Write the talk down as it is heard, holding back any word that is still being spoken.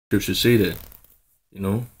Scriptures say that, you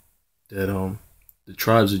know, that the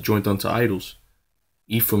tribes are joined unto idols.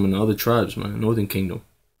 Ephraim and the other tribes, man, Northern Kingdom.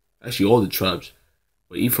 Actually, all the tribes.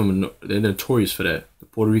 But Ephraim, they're notorious for that. The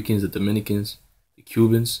Puerto Ricans, the Dominicans, the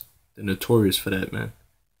Cubans, they're notorious for that, man.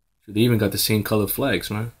 So they even got the same color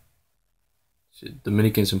flags, man. Shit,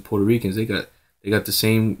 Dominicans and Puerto Ricans, they got the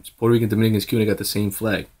same. Puerto Rican, Dominicans, Cubans, they got the same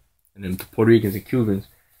flag. And then the Puerto Ricans and Cubans,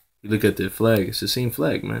 you look at their flag, it's the same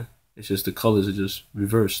flag, man. It's just the colors are just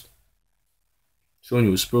reversed. Showing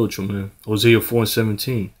you it's spiritual, man. Hosea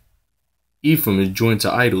 4:17. Ephraim is joined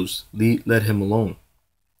to idols. Let him alone.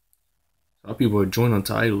 Our people are joined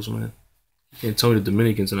unto idols, man. You can't tell me the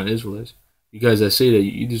Dominicans are not Israelites. You guys that say that,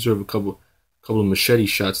 you deserve a couple of machete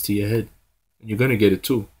shots to your head. And you're gonna get it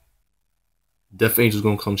too. Death angel's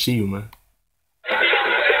gonna come see you, man.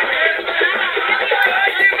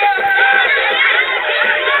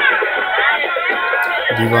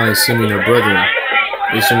 Levi and Simeon are brethren.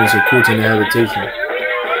 They send us a cool to the habitation.